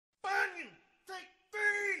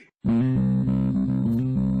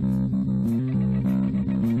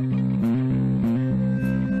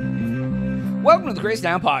Welcome to the Grace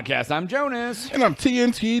Down Podcast. I'm Jonas. And I'm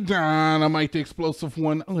TNT Don. I'm Mike the Explosive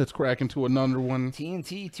One. Let's crack into another one.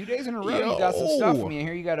 TNT, 2 days in a row. You got some stuff from me.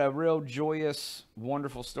 Here you got a real joyous,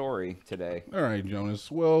 wonderful story today. All right, Jonas.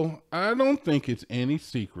 Well, I don't think it's any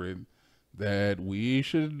secret that we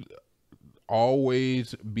should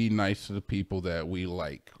always be nice to the people that we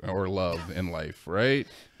like or love in life, right?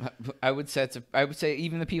 I would say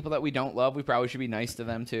even the people that we don't love, we probably should be nice to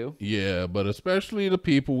them too. Yeah, but especially the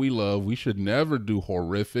people we love, we should never do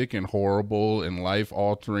horrific and horrible and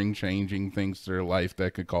life-altering, changing things to their life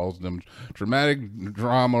that could cause them traumatic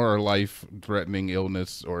drama or life-threatening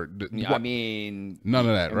illness or I mean, none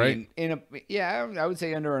of that, right? I would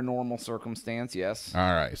say under a normal circumstance, yes.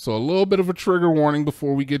 All right, so a little bit of a trigger warning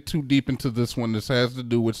before we get too deep into this one. This has to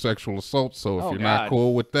do with sexual assault, so if you're not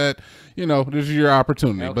cool with that, you know, this is your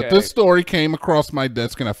opportunity. Okay. But this story came across my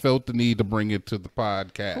desk, and I felt the need to bring it to the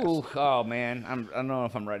podcast. Ooh, oh man, I don't know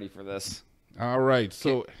if I'm ready for this. All right,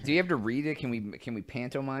 so do you have to read it? Can we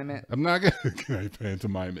pantomime it? I'm not gonna. Can I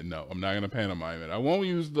pantomime it? No, I'm not gonna pantomime it. I won't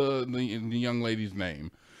use the young lady's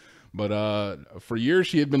name. But for years,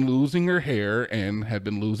 she had been losing her hair and had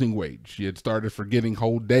been losing weight. She had started forgetting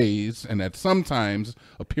whole days and had sometimes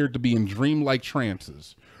appeared to be in dreamlike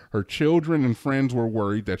trances. Her children and friends were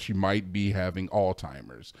worried that she might be having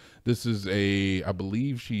Alzheimer's. This is I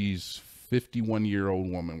believe she's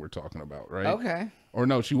 51-year-old woman we're talking about, right? Okay. Or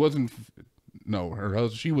no, she wasn't. No, her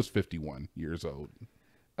husband, she was 51 years old.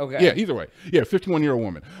 Okay. Yeah, either way. Yeah, 51-year-old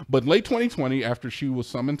woman. But late 2020, after she was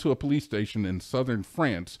summoned to a police station in southern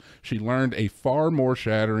France, she learned a far more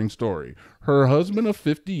shattering story. Her husband of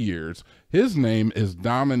 50 years, his name is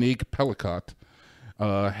Dominique Pellicot,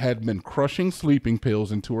 had been crushing sleeping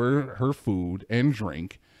pills into her food and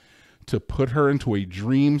drink to put her into a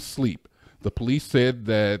dream sleep. The police said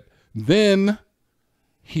that then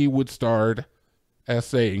he would start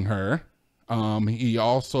essaying her. He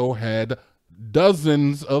also had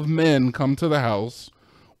dozens of men come to the house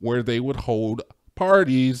where they would hold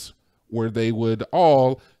parties where they would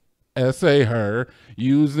all essay her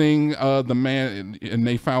using the man, and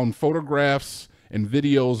they found photographs and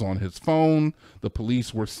videos on his phone. The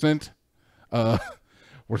police were sent to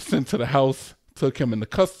the house, took him into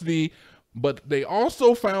custody, but they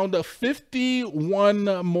also found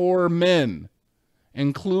 51 more men,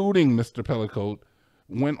 including Mr. Pellicot,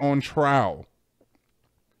 went on trial.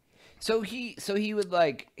 So he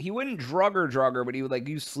would he wouldn't drug her, but he would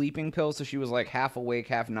use sleeping pills so she was half awake,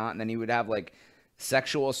 half not, and then he would have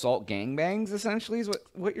sexual assault gangbangs, essentially, is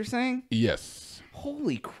what you're saying? Yes.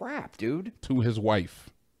 Holy crap, dude. To his wife.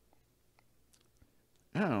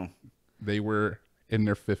 Oh. They were in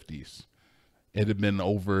their 50s. It had been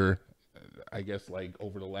over, I guess,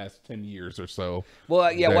 over the last 10 years or so.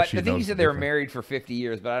 Well, yeah, I think you said they were married for 50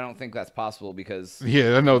 years, but I don't think that's possible because...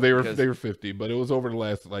 Yeah, no, they were 50, but it was over the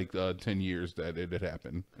last, 10 years that it had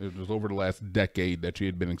happened. It was over the last decade that she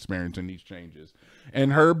had been experiencing these changes.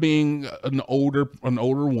 And her being an older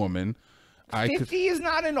woman... 50 is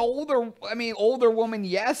not an older woman,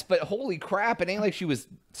 yes, but holy crap, it ain't like she was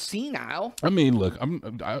senile. I mean, look,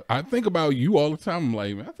 I think about you all the time. I'm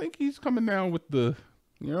like, I think he's coming down with the,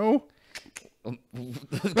 I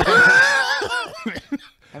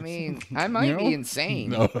mean, I might be insane.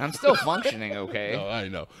 No. I'm still functioning okay. No, I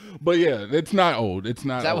know. But yeah, it's not old. It's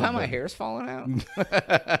not. Is that old, how my hair's falling out?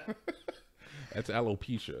 That's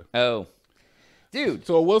alopecia. Oh. Dude.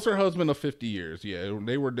 So it was her husband of 50 years. Yeah,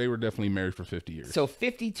 they were definitely married for 50 years. So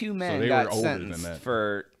 52 men got sentenced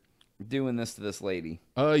for doing this to this lady.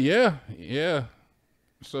 Yeah.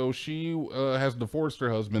 So she has divorced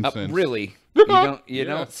her husband since. Really? You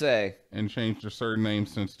don't say. And changed her surname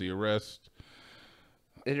since the arrest.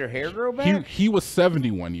 Did her hair grow back? He was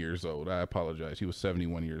 71 years old. I apologize. He was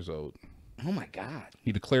 71 years old. Oh my God.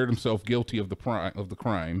 He declared himself guilty of the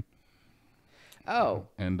crime. Oh.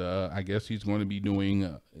 And I guess he's going to be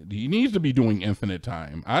doing, he needs to be doing infinite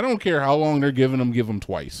time. I don't care how long they're giving him, give him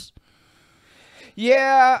twice.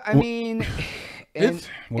 Yeah, I mean.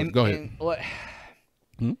 Go ahead.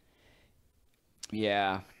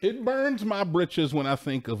 Yeah. It burns my britches when I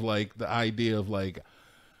think of the idea of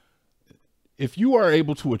if you are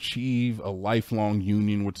able to achieve a lifelong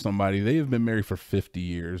union with somebody, they have been married for 50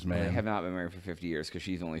 years, man. Well, they have not been married for 50 years because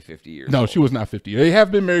she's only 50 years No, old. She was not 50. They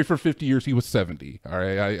have been married for 50 years. He was 70. All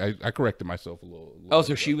right. I corrected myself a little. Oh,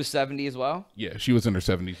 so she was 70 as well? Yeah, she was in her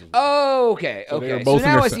 70s as well. Oh, okay. So okay. So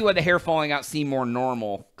now I see why the hair falling out seemed more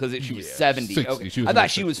normal because she was 70. 60. Okay. She was I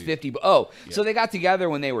thought she was 50. But, so they got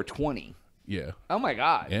together when they were 20. Yeah. Oh, my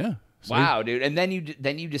God. Yeah. So Wow, dude. And then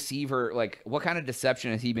you deceive her. Like, what kind of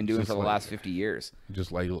deception has he been doing for the last 50 years?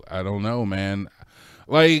 just like, I don't know, man.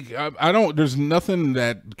 Like, I don't. There's nothing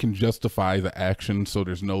that can justify the action, so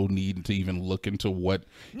there's no need to even look into what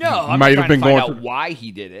No, might have been to find going out through. why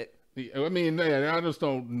he did it. I mean, I just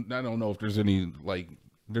don't. I don't know if there's any like.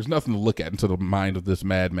 There's nothing to look at into the mind of this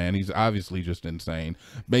madman. He's obviously just insane.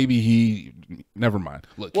 Maybe he. Never mind.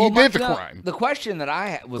 Look, he did the crime. The question that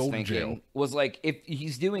I was Go to thinking jail. was like, if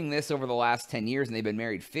he's doing this over the last 10 years and they've been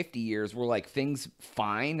married 50 years, were like things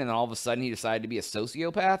fine, and then all of a sudden he decided to be a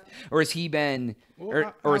sociopath, or has he been,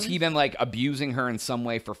 or has he been like abusing her in some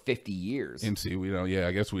way for 50 years? And see, we don't. Yeah,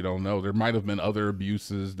 I guess we don't know. There might have been other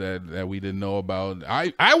abuses that we didn't know about.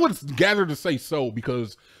 I would gather to say so,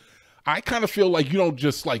 because I kind of feel like you don't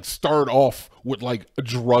just like start off with like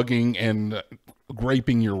drugging and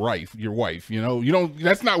raping your wife. You know, you don't.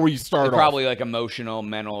 That's not where you start off. Probably like emotional,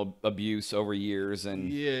 mental abuse over years, and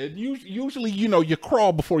Yeah, usually, you know, you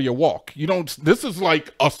crawl before you walk. You don't. This is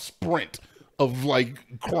like a sprint of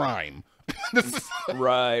like crime. This is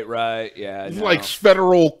right, yeah, it's no. like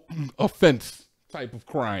federal offense type of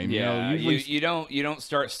crime. Yeah, you know, usually you don't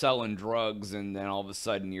start selling drugs and then all of a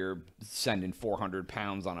sudden you're sending 400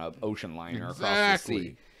 pounds on an ocean liner across the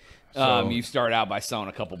sea. So- You start out by selling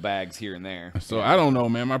a couple bags here and there. So I don't know,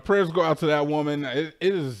 man. My prayers go out to that woman.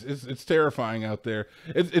 It's terrifying out there.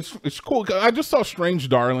 It's cool. I just saw Strange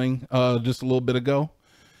Darling just a little bit ago.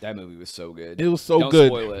 That movie was so good. It was so Don't good.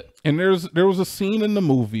 spoil it. And there was a scene in the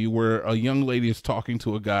movie where a young lady is talking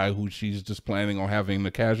to a guy who she's just planning on having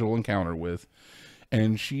a casual encounter with.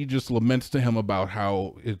 And she just laments to him about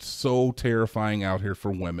how it's so terrifying out here for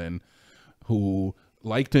women who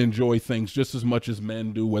like to enjoy things just as much as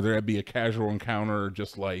men do, whether it be a casual encounter or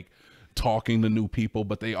just like talking to new people,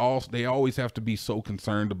 but they always have to be so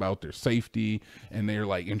concerned about their safety. And they're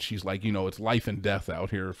like, and she's like, you know, it's life and death out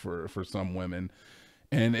here for some women.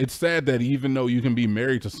 And it's sad that even though you can be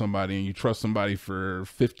married to somebody and you trust somebody for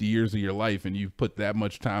 50 years of your life and you've put that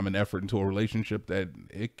much time and effort into a relationship, that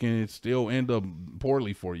it can still end up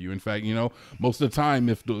poorly for you. In fact, you know, most of the time,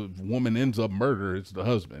 if the woman ends up murdered, it's the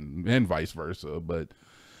husband, and vice versa. But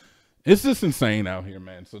it's just insane out here,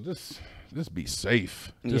 man. So just be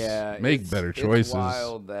safe. Just make better choices. It's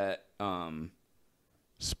wild that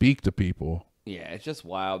Speak to people. yeah, it's just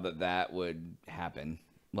wild that would happen,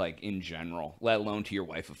 like, in general, let alone to your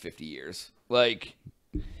wife of 50 years. Like,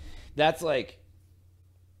 that's like,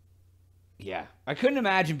 yeah, I couldn't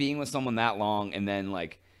imagine being with someone that long and then,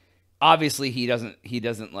 like, obviously he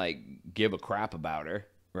doesn't like give a crap about her,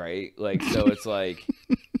 right? Like, so it's like,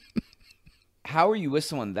 how are you with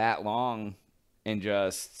someone that long and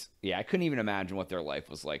just, yeah, I couldn't even imagine what their life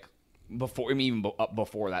was like before, I mean, even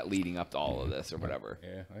before that, leading up to all of this or whatever.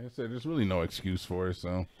 Yeah, like I said, there's really no excuse for it.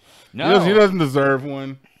 So No, he doesn't deserve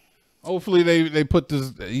one. Hopefully they put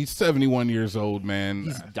this. He's 71 years old,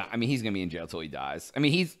 man. I mean, he's gonna be in jail till he dies. I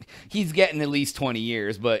mean, he's getting at least 20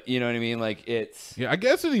 years, but you know what I mean. Like, it's Yeah, I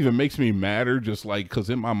guess it even makes me madder, just like because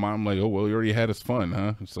in my mind, I'm like, oh well, he already had his fun,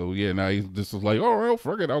 huh? So yeah, now he just is like, oh well,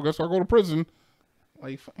 fuck it, I guess I'll go to prison.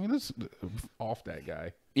 Like, this off that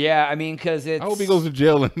guy. yeah. I mean, because it's. I hope he goes to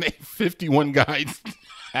jail and they 51 guys.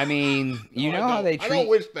 I mean, you know how they treat. I don't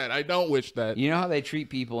wish that. I don't wish that. You know how they treat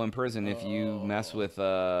people in prison if you mess with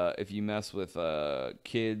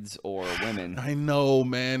kids or women. I know,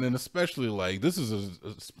 man, and especially like this is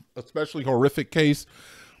a especially horrific case.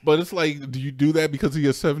 But it's like, do you do that because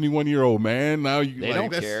he's a 71-year-old man? Now you They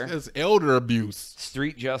don't care. That's elder abuse.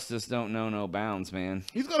 Street justice don't know no bounds, man.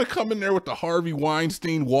 He's gonna come in there with the Harvey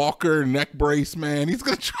Weinstein Walker neck brace, man. He's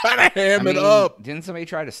gonna try to ham it up. Didn't somebody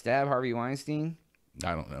try to stab Harvey Weinstein?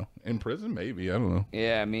 I don't know. In prison, maybe. I don't know.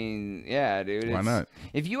 Yeah, I mean, yeah, dude. Why not?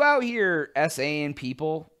 If you out here SAing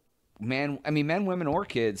people, man, I mean, men, women, or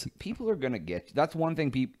kids, people are gonna get you. That's one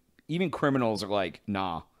thing. Even criminals are like,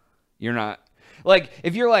 nah, you're not. Like,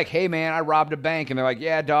 if you're like, hey, man, I robbed a bank, and they're like,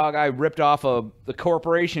 yeah, dog, I ripped off the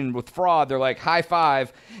corporation with fraud, they're like, high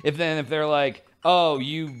five. If they're like, oh,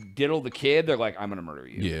 you diddled the kid, they're like, I'm gonna murder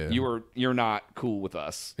you. Yeah. You're not cool with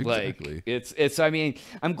us. Exactly. Like, it's. I mean,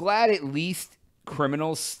 I'm glad at least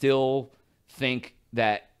criminals still think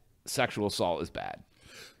that sexual assault is bad.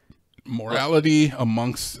 Morality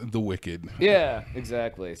amongst the wicked. Yeah,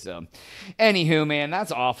 exactly. So, anywho, man,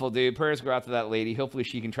 that's awful, dude. Prayers go out to that lady. Hopefully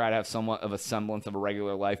she can try to have somewhat of a semblance of a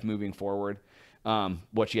regular life moving forward.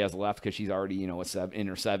 What she has left, because she's already, in her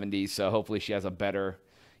 70s. So hopefully she has a better,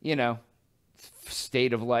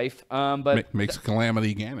 state of life. But Makes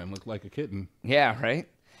Calamity Gannon look like a kitten. yeah, right.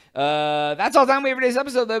 That's all time we have for today's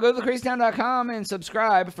episode, though. Go to thecrazytown.com and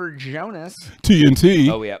subscribe for Jonas. TNT.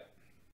 Oh, yeah.